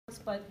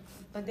but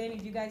then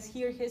if you guys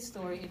hear his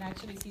story and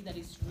actually see that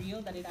it's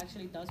real, that it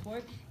actually does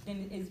work,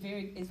 then it's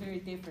very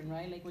different,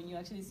 right? Like when you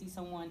actually see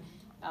someone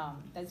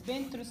that's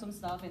been through some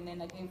stuff and then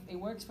like if it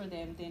works for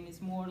them, then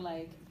it's more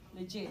like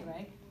legit,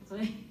 right? So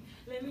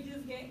let me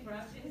just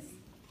grab this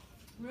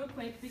real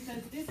quick,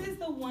 because this is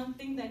the one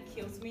thing that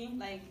kills me,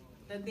 like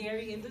the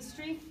dairy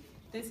industry.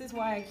 This is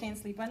why I can't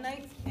sleep at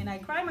night, and I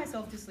cry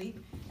myself to sleep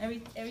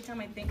every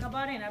time I think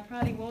about it, and I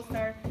probably will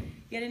start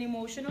getting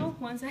emotional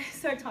once I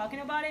start talking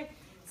about it.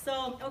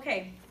 So,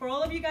 okay, for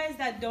all of you guys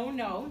that don't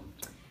know,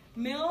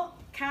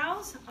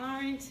 cows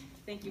aren't,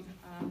 thank you,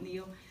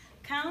 Neil.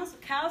 Cows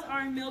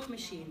aren't milk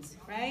machines,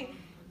 right?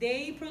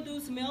 They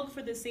produce milk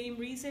for the same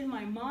reason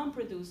my mom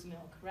produced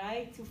milk,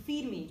 right? To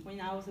feed me when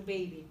I was a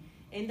baby.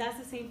 And that's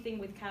the same thing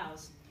with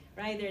cows,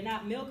 right? They're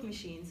not milk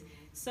machines.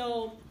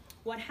 So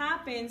what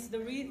happens,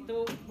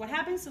 what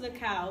happens to the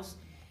cows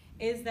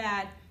is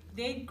that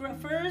they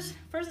first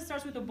it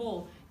starts with a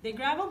bull. They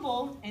grab a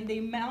bull and they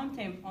mount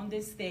him on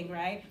this thing,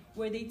 right?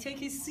 Where they take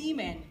his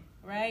semen,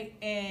 right?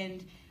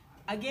 And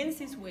against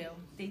his will,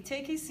 they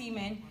take his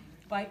semen,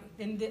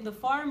 and the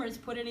farmers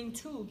put it in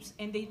tubes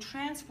and they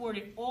transport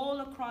it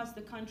all across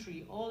the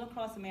country, all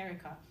across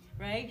America,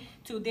 right?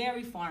 To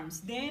dairy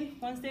farms. Then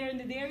once they're in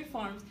the dairy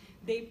farms,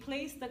 they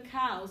place the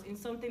cows in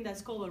something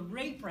that's called a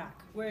rape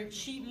rack, where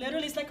she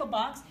literally, it's like a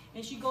box,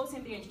 and she goes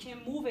in there and she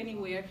can't move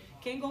anywhere,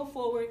 can't go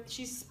forward,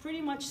 she's pretty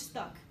much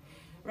stuck,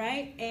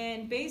 right?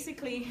 And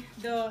basically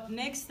the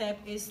next step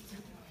is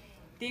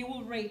they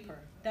will rape her.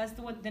 That's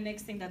the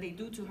next thing that they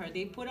do to her.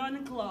 They put on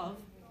a glove,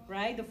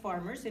 right, the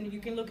farmers, and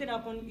you can look it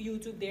up on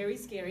YouTube, very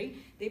scary.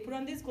 They put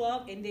on this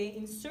glove and they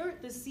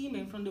insert the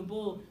semen from the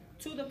bull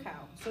to the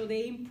cow. So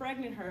they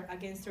impregnate her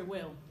against her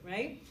will,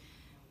 right?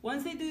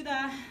 Once they do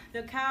that,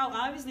 the cow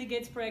obviously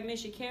gets pregnant.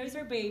 She carries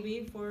her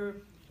baby for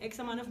X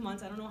amount of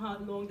months. I don't know how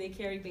long they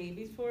carry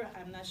babies for.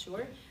 I'm not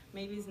sure.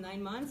 Maybe it's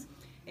 9 months.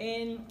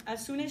 And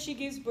as soon as she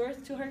gives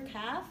birth to her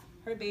calf,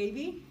 her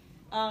baby,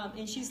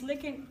 and she's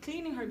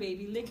cleaning her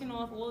baby, licking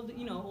off all the,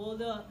 all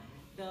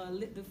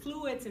the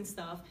fluids and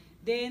stuff,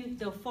 then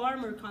the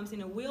farmer comes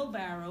in a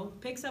wheelbarrow,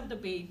 picks up the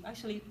baby,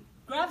 actually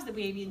grabs the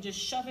baby and just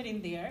shove it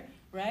in there,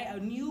 right? A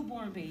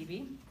newborn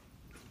baby,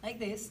 like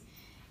this.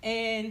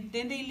 And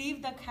then they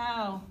leave the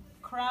cow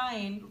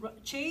crying,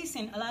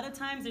 chasing. A lot of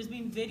times there's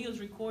been videos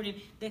recorded,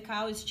 the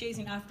cow is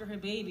chasing after her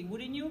baby.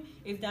 Wouldn't you?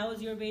 If that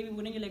was your baby,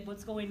 wouldn't you like,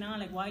 what's going on?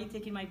 Like, why are you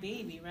taking my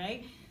baby,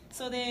 right?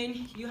 So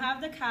then you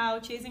have the cow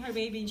chasing her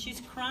baby and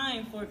she's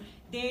crying for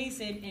days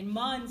and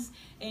months.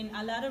 And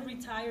a lot of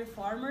retired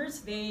farmers,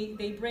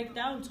 they break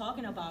down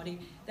talking about it,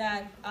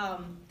 that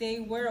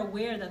they were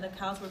aware that the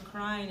cows were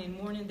crying and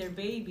mourning their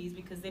babies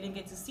because they didn't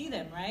get to see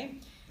them,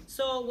 right?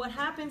 So what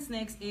happens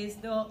next is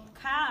the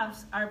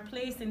calves are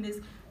placed in this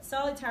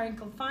solitary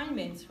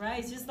confinement, right?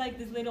 It's just like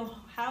these little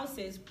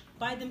houses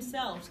by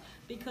themselves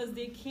because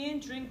they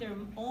can't drink their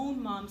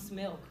own mom's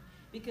milk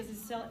because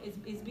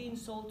it's being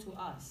sold to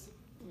us,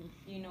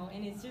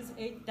 and it's just,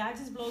 that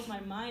just blows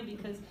my mind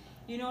because,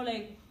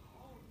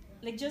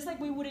 like just like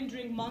we wouldn't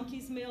drink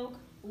monkey's milk,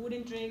 we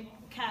wouldn't drink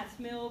cat's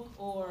milk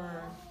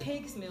or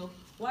pig's milk,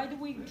 why do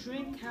we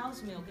drink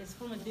cow's milk? It's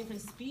from a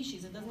different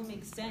species. It doesn't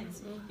make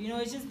sense.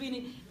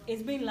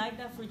 It's been like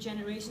that for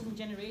generations and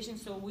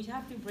generations, so we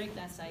have to break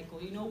that cycle.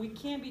 We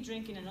can't be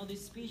drinking another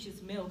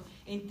species milk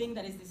and think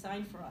that it's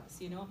designed for us,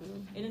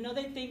 And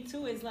another thing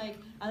too is like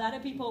a lot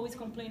of people always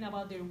complain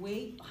about their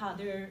weight, how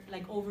they're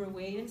like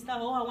overweight and stuff.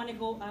 Oh, I want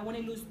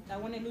to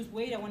lose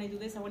weight, I want to do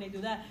this, I want to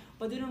do that.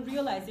 But they don't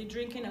realize they're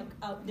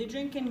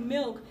drinking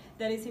milk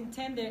that is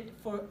intended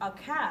for a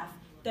calf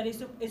that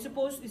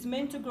is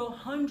meant to grow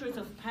hundreds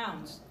of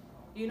pounds.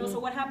 So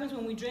what happens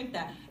when we drink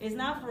that? It's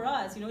not for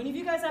us, And if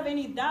you guys have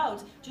any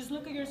doubts, just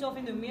look at yourself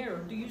in the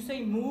mirror. Do you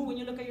say moo when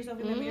you look at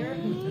yourself in the mirror?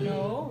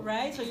 No,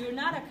 right? So you're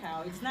not a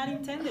cow. It's not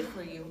intended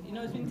for you.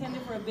 It's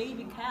intended for a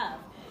baby calf.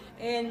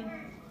 And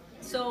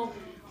so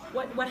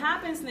what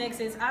happens next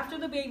is after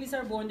the babies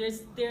are born,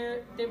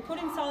 they're put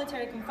in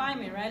solitary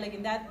confinement, right? Like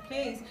in that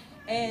place.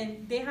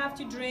 And they have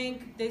to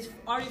drink this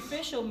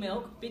artificial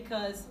milk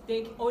because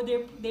they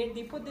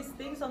put these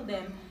things on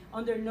them,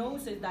 on their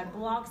noses, that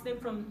blocks them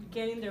from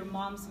getting their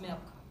mom's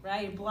milk,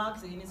 right? It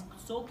blocks it, and it's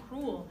so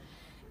cruel.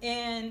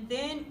 And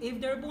then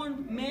if they're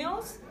born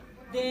males,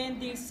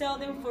 then they sell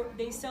them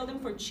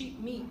for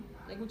cheap meat,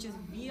 like which is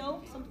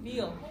veal,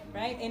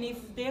 right? And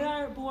if they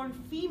are born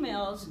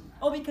females,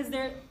 because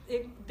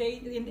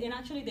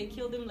actually they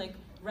kill them like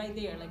right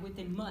there, like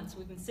within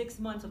 6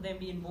 months of them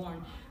being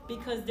born,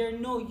 because they're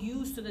no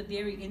use to the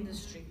dairy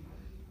industry.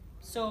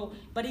 So,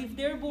 but if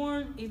they're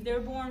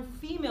born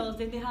females,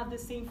 then they have the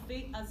same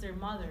fate as their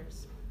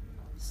mothers.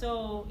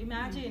 So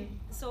imagine.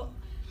 So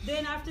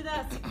then after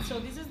that, so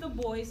this is the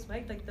boys,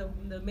 right? Like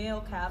the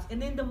male calves, and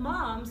then the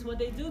moms, what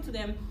they do to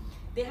them,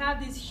 they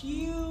have this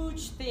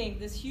huge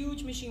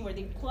machine where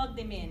they plug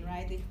them in,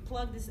 right? They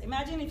plug this.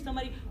 Imagine if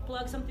somebody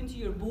plugs something to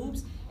your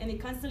boobs and they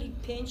constantly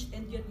pinch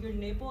and your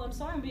nipple. I'm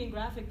sorry I'm being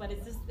graphic, but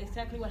it's just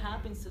exactly what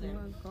happens to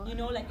them.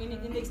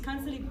 And it's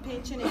constantly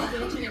pinching and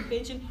pinching and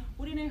pinching.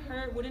 wouldn't it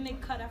hurt? Wouldn't it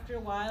cut after a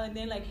while? And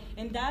then like,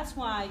 and that's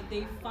why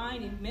they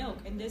find in milk,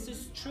 and this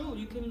is true,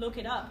 you can look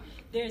it up.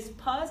 There's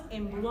pus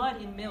and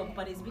blood in milk,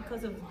 but it's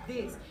because of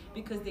this,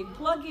 because they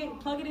plug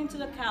it into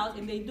the cows,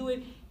 and they do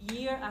it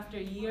year after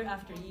year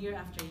after year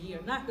after year.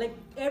 Not like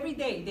every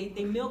day,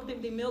 they milk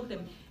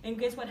them, and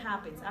guess what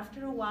happens?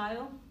 After a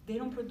while, they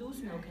don't produce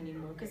milk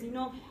anymore. Because, you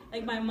know,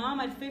 like my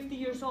mom at 50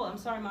 years old, I'm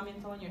sorry, Mommy,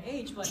 I'm telling your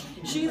age, but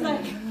she's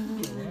like, you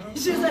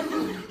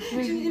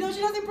know,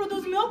 she doesn't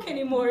produce milk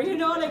anymore, you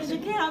know, like she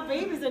can't have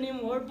babies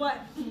anymore. But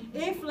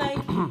if like,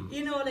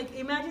 you know, like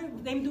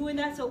imagine them doing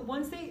that. So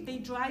once they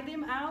dry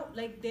them out,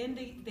 like then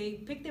they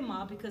pick them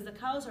up, because the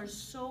cows are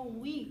so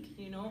weak,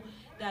 you know,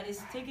 that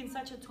it's taking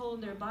such a toll on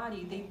their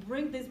body. They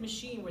bring this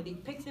machine where they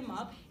pick them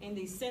up and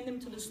they send them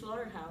to the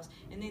slaughterhouse,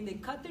 and then they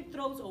cut their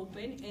throats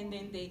open, and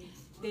then they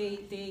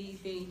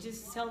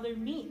just sell their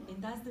meat,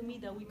 and that's the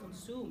meat that we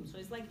consume. So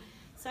it's like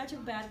such a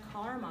bad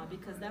karma,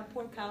 because that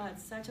poor cow had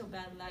such a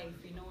bad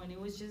life, you know, and it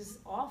was just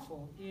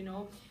awful, you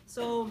know.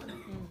 So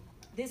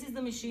this is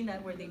the machine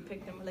where they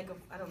pick them, like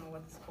I don't know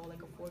what it's called,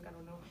 like a fork, I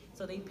don't know.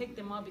 So they pick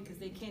them up because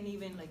they can't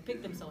even like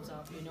pick themselves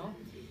up, you know.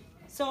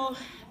 So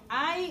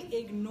I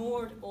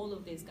ignored all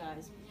of this,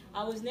 guys.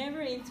 I was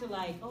never into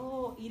like,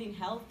 oh, eating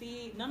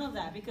healthy, none of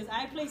that, because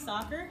I play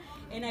soccer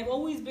and I've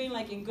always been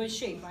like in good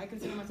shape. I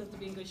consider myself to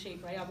be in good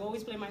shape, right? I've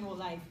always played my whole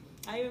life.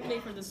 I even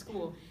played for the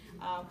school.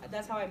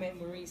 That's how I met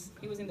Maurice.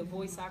 He was in the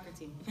boys soccer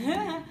team.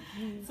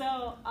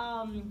 So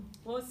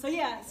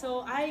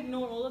I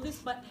ignore all of this,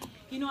 but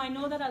you know, I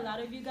know that a lot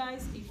of you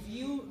guys,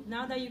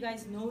 now that you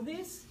guys know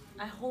this,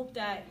 I hope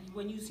that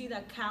when you see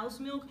that cow's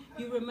milk,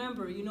 you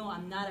remember, you know,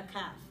 I'm not a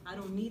calf. I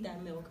don't need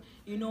that milk.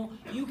 You know,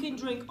 you can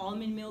drink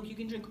almond milk, you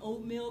can drink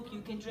oat milk,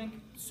 you can drink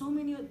so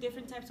many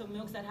different types of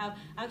milks that have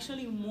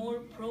actually more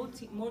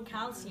protein, more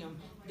calcium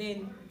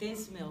than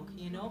this milk,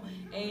 you know.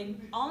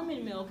 And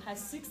almond milk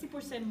has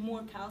 60%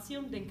 more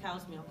calcium than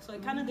cow's milk. So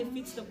it kind of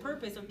defeats the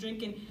purpose of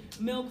drinking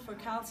milk for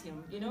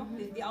calcium, you know.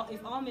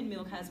 If almond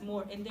milk has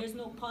more, and there's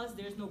no pus,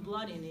 there's no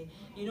blood in it,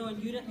 you know,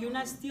 and you're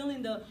not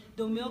stealing the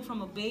milk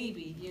from a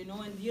baby, you know,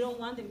 and you don't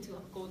want them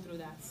to go through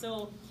that.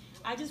 So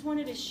I just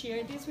wanted to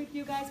share this with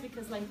you guys,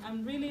 because like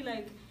I'm really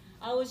like,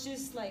 I was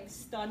just like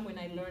stunned when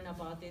I learned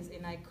about this,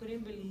 and I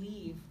couldn't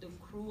believe the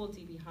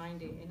cruelty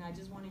behind it. And I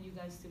just wanted you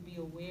guys to be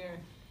aware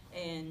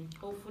and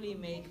hopefully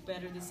make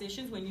better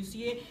decisions when you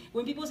see it.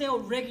 When people say, oh,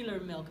 regular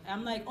milk,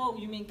 I'm like, oh,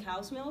 you mean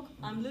cow's milk?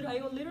 I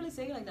literally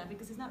say it like that,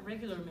 because it's not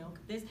regular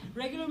milk. This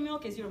regular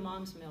milk is your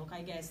mom's milk,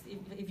 I guess,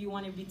 if you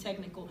want to be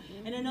technical.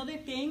 And another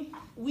thing,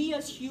 we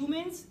as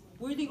humans,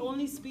 we're the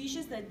only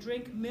species that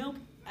drink milk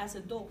as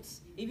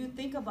adults. If you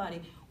think about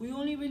it, we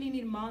only really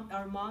need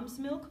our mom's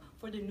milk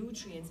for the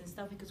nutrients and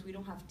stuff, because we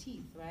don't have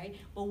teeth, right?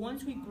 But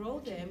once we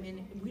grow them,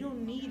 and we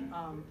don't need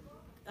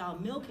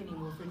milk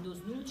anymore for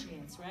those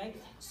nutrients, right?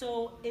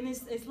 So, and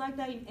it's like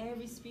that in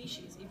every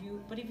species. If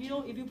you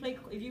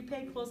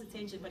pay close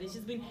attention, but it's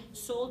just been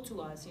sold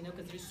to us, you know,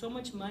 because there's so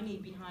much money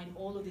behind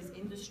all of these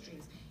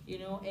industries, you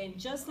know. And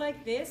just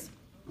like this,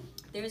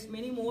 there's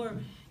many more,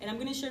 and I'm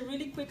gonna share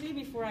really quickly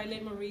before I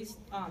let Maurice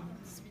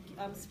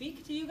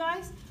speak to you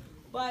guys.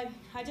 But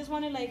I just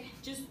want to like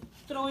just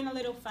throw in a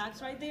little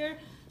facts right there.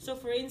 So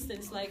for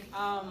instance, like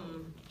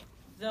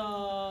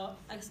the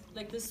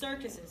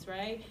circuses,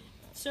 right?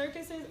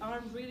 Circuses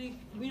aren't really,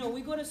 you know,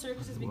 we go to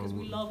circuses because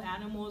we love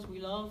animals, we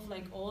love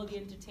like all the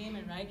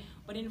entertainment, right?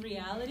 But in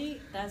reality,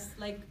 that's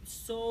like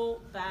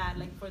so bad,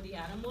 like for the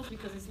animals,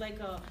 because it's like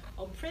a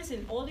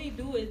prison. All they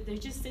do is they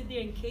just sit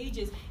there in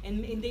cages,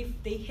 and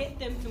they hit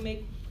them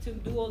to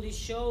do all these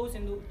shows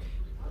and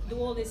do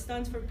all these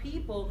stunts for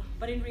people.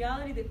 But in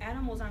reality, the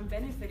animals aren't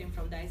benefiting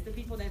from that. It's the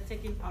people that are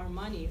taking our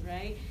money,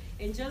 right?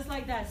 And just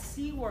like that,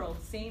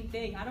 SeaWorld, same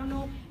thing. I don't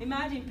know,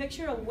 imagine,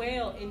 picture a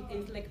whale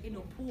in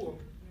a pool,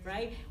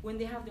 right? When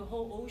they have the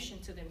whole ocean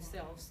to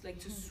themselves, like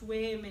to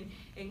swim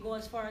and go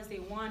as far as they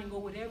want and go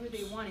whatever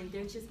they want, and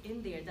they're just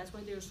in there. That's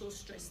why they're so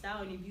stressed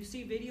out. And if you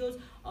see videos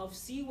of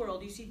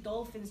SeaWorld, you see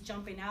dolphins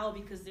jumping out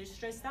because they're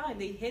stressed out, and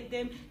they hit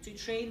them to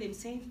train them.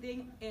 Same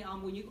thing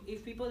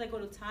if people that go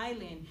to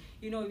Thailand,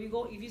 you know,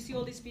 if you see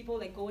all these people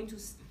like going to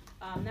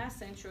not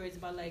sanctuaries,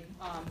 but like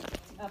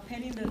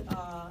penning the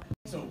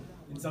so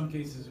in some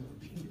cases it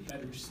would be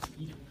better just to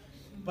eat it.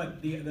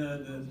 But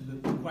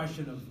the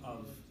question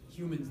of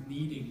humans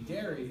needing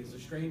dairy is a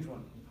strange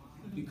one,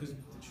 because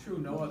it's true,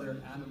 no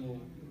other animal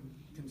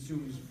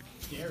consumes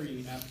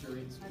dairy after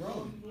it's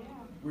grown.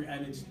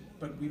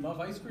 But we love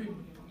ice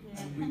cream,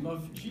 and we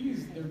love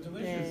cheese. They're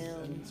delicious,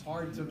 and it's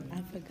hard to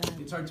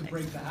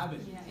break the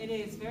habit. Yeah, it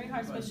is very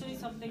hard, especially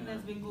something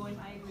that's been going.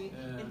 I agree,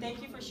 and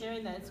thank you for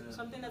sharing that. It's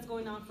something that's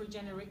going on for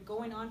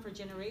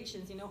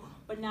generations, you know.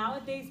 But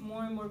nowadays,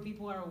 more and more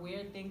people are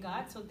aware. Thank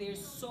God. So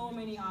there's so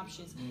many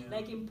options. Yeah.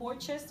 Like in Port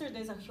Chester,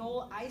 there's a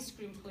whole ice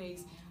cream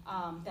place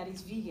that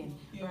is vegan,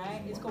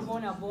 right? It's called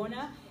Bona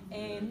Bona.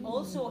 And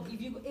also,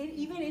 if you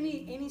even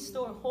any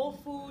store, Whole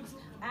Foods,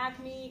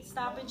 Acme,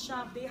 Stop and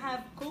Shop, they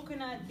have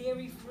coconut,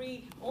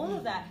 dairy-free, all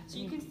of that, so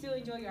you can still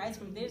enjoy your ice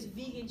cream. There's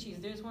vegan cheese.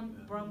 There's one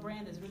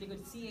brand that's really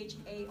good,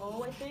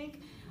 CHAO, I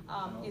think.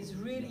 is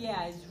really,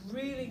 yeah, it's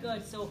really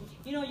good. So,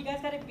 you know, you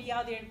guys gotta be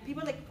out there.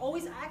 People like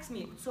always ask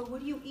me, so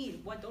what do you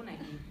eat? What don't I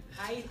eat?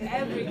 I eat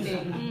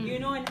everything, you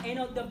know, and you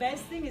know, the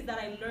best thing is that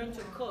I learned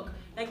to cook.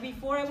 Like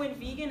before I went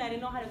vegan, I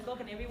didn't know how to cook,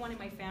 and everyone in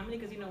my family,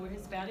 because you know, we're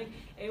Hispanic,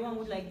 everyone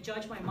would like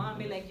judge my mom,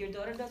 be like, your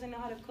daughter doesn't know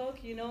how to cook,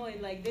 you know,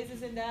 and like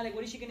this and that, like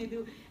what is she gonna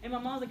do? And my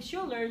mom's like,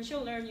 she'll learn,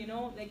 you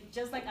know, like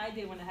just like I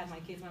did when I had my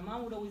kids. My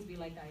mom would always be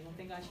like that, you know,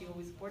 thank God she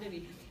always supported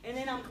me. And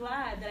then I'm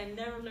glad that I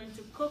never learned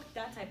to cook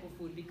that type of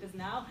food, because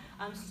now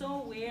I'm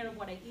so aware of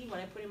what I eat, what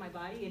I put in my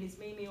body, and it's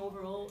made me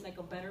overall like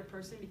a better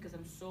person, because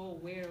I'm so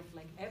aware of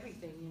like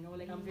everything, you know,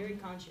 like I'm very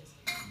conscious.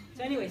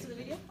 So anyways,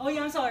 oh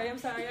yeah, I'm sorry.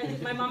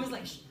 My mom is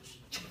like, shh,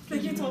 shh,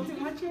 like you talk too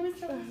much.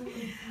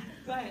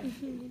 Go ahead.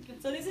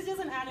 So this is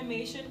just an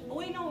animation. Oh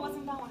wait, no, it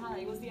wasn't that one.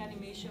 It was the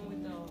animation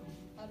with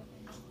the,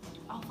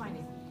 I'll find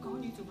it. Go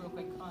on YouTube real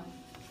quick,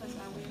 because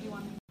I really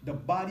want to. The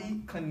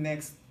body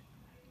connects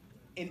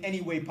in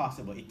any way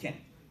possible. It can.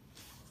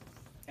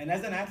 And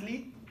as an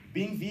athlete,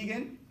 being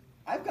vegan,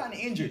 I've gotten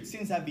injured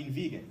since I've been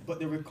vegan, but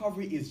the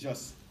recovery is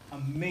just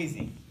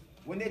amazing.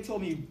 When they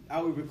told me I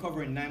would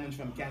recover in 9 months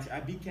from cancer, I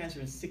beat cancer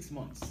in 6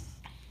 months.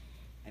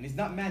 And it's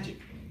not magic.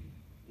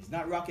 It's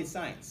not rocket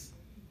science.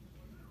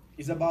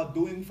 It's about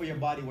doing for your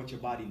body what your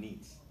body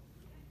needs.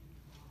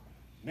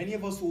 Many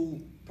of us who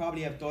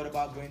probably have thought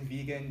about going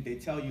vegan, they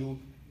tell you,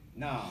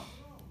 nah,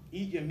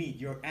 eat your meat.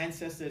 Your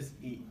ancestors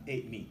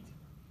ate meat.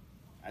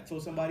 I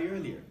told somebody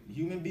earlier, the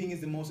human being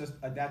is the most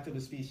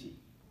adaptable species.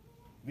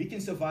 We can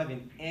survive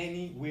in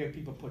anywhere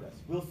people put us.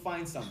 We'll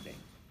find something.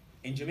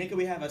 In Jamaica,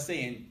 we have a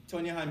saying,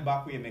 turn your hand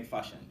back where you make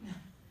fashion.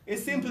 It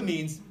simply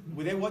means,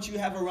 with what you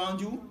have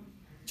around you,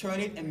 turn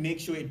it and make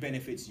sure it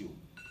benefits you.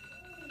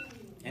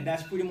 And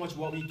that's pretty much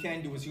what we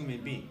can do as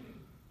human beings.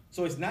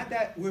 So it's not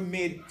that we're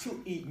made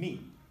to eat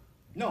meat.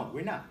 No,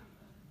 we're not.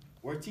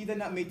 Our teeth are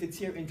not made to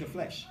tear into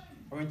flesh.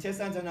 Our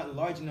intestines are not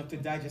large enough to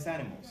digest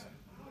animals.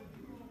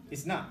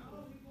 It's not.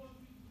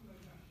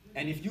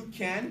 And if you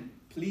can,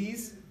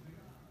 please,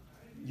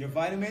 your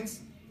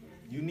vitamins,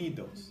 you need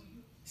those.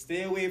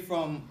 Stay away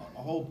from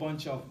a whole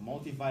bunch of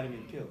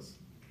multivitamin pills.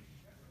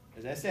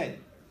 As I said,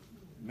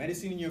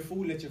 medicine in your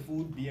food, let your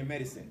food be your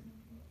medicine.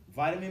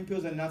 Vitamin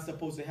pills are not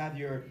supposed to have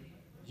your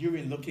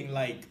urine looking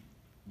like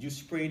you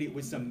sprayed it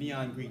with some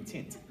neon green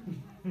tint.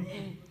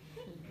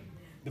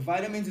 The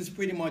vitamins is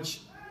pretty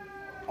much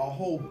a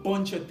whole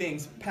bunch of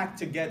things packed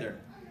together,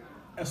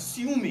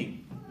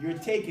 assuming you're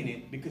taking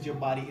it because your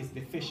body is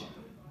deficient.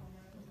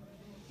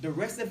 The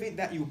rest of it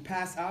that you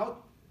pass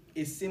out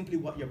is simply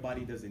what your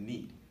body doesn't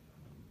need.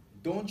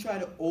 Don't try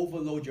to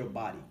overload your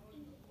body.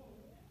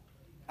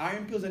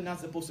 Iron pills are not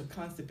supposed to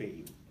constipate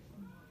you.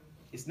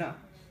 It's not.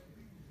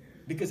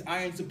 Because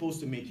iron's supposed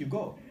to make you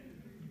go.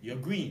 Your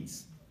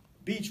greens,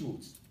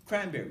 beetroots,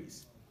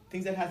 cranberries,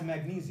 things that has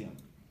magnesium.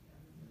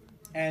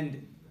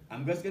 And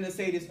I'm just going to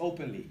say this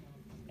openly.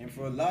 And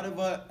for a lot of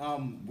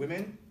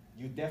women,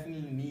 you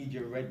definitely need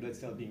your red blood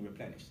cell being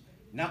replenished.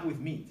 Not with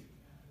meat.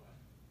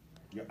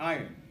 Your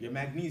iron, your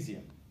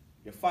magnesium,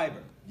 your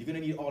fiber, you're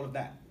going to need all of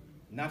that.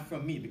 Not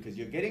from meat, because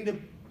you're getting the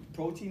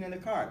protein and the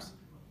carbs,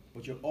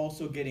 but you're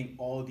also getting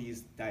all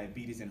these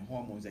diabetes and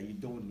hormones that you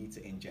don't need to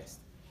ingest.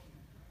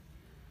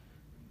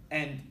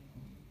 And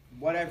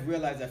what I've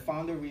realized, I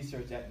found the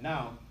research that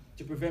now,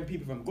 to prevent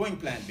people from going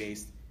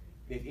plant-based,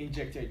 they've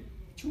injected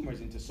tumors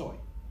into soy.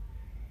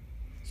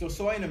 So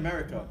soy in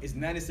America is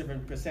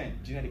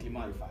 97% genetically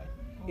modified.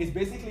 It's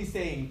basically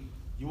saying,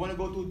 you want to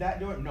go through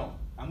that door? No.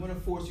 I'm going to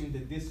force you into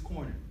this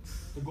corner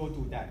to go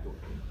through that door.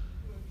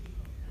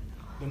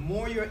 The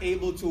more you're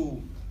able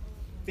to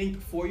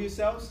think for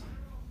yourselves,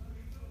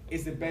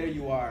 is the better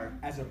you are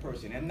as a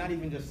person. I'm not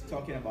even just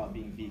talking about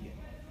being vegan,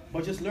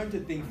 but just learn to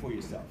think for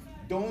yourself.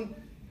 Don't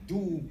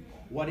do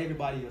what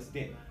everybody else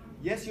did.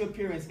 Yes, your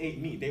parents ate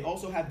meat. They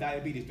also have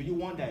diabetes. Do you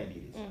want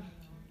diabetes?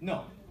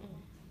 No.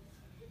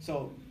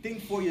 So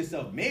think for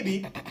yourself.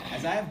 Maybe,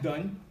 as I have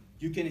done,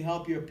 you can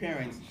help your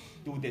parents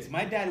do this.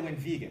 My dad went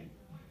vegan,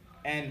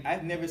 and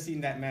I've never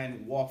seen that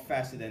man walk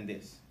faster than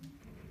this.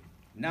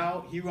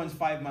 Now he runs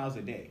 5 miles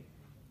a day.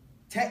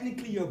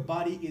 Technically, your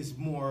body is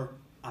more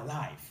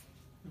alive.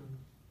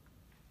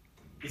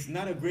 It's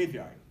not a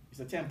graveyard, it's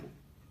a temple.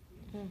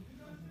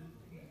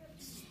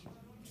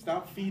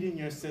 Stop feeding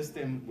your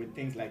system with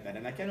things like that.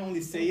 And I can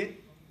only say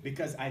it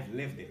because I've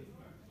lived it.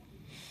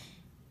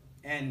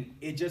 And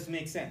it just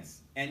makes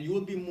sense. And you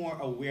will be more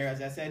aware,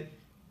 as I said,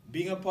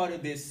 being a part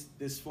of this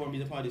forum,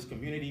 being a part of this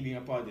community, being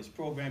a part of this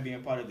program, being a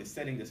part of this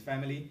setting, this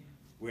family,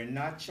 we're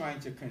not trying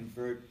to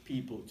convert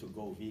people to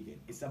go vegan.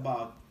 It's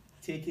about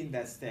taking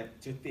that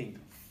step to think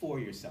for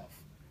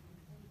yourself.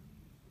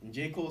 And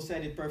J. Cole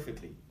said it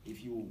perfectly.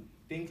 If you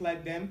think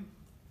like them,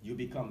 you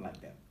become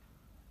like them.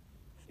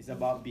 It's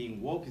about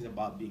being woke, it's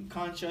about being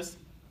conscious,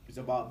 it's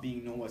about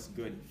being know what's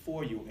good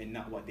for you and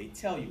not what they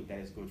tell you that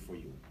is good for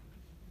you.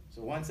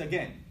 So once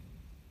again,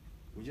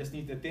 we just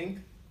need to think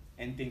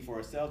and think for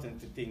ourselves and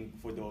to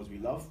think for those we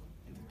love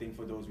and to think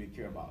for those we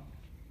care about.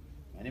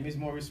 My name is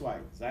Maurice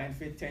White, Zion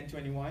Fit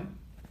 1021,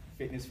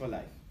 Fitness for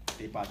Life.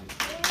 Stay positive.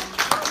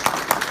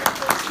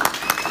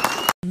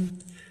 I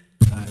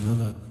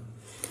love.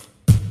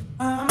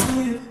 I'm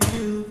with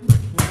you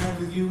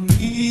whenever you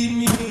need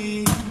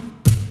me.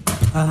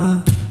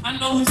 I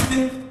know it's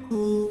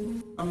difficult.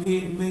 I'm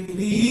here to make it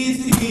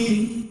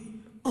easy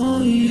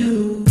on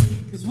you.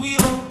 Cause we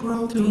all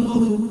grow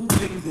through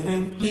things that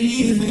ain't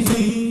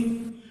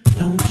pleasing.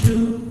 Don't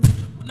you?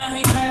 When I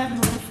ain't had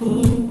no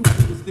food,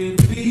 you still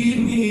feed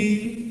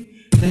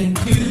me.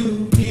 Thank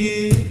you,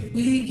 yeah.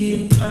 We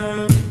get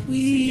earned,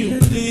 we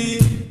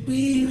live,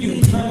 we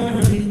learn.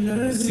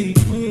 See,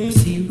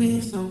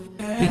 we're so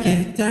bad. We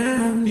get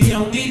down. The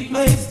only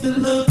place to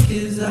look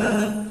is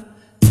up.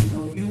 You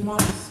know you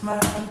wanna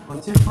smile,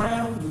 but you're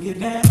frown when you're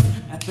down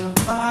at the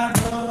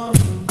bottom.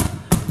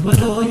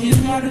 But all you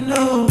gotta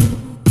know,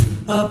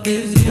 up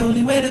is the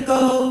only way to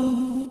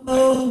go.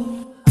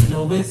 Oh, I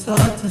know it's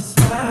hard to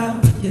smile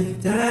when you're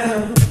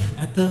down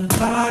at the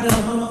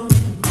bottom.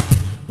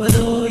 But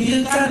all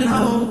you gotta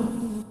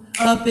know,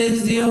 up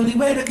is the only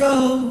way to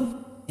go.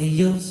 And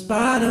you'll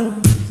spot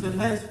 'em. So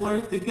let's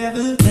work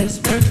together. Let's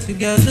work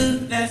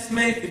together. Let's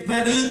make it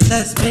better.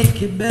 Let's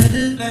make it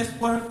better. Let's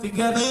work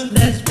together.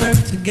 Let's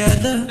work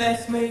together.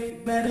 Let's make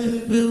it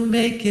better. We'll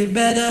make it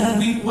better.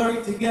 We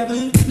work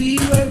together. We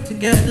work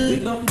together. We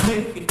gon'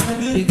 make it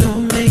better. We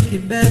gon' make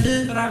it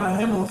better.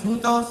 Trabajemos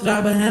juntos.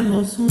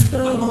 Trabajemos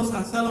juntos. Vamos a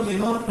hacerlo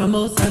mejor.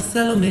 Vamos a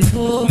hacerlo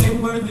mejor. We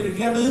work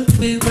together.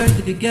 We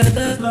work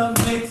together. Love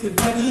makes it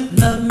better.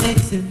 Love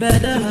makes it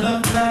better.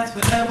 Love lasts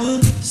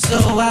forever.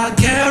 So I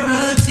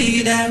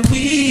guarantee that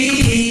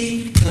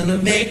we gonna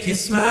make you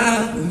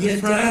smile when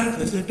you're down,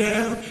 cause you're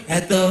down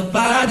at the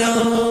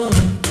bottom.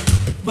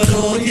 But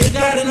all you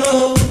gotta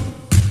know,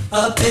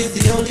 up is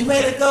the only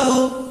way to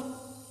go,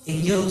 and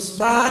you'll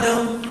spot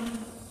 'em.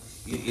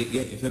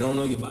 Yeah, if you don't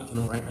know, you're about to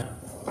know right now.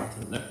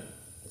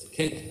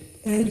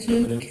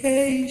 Education.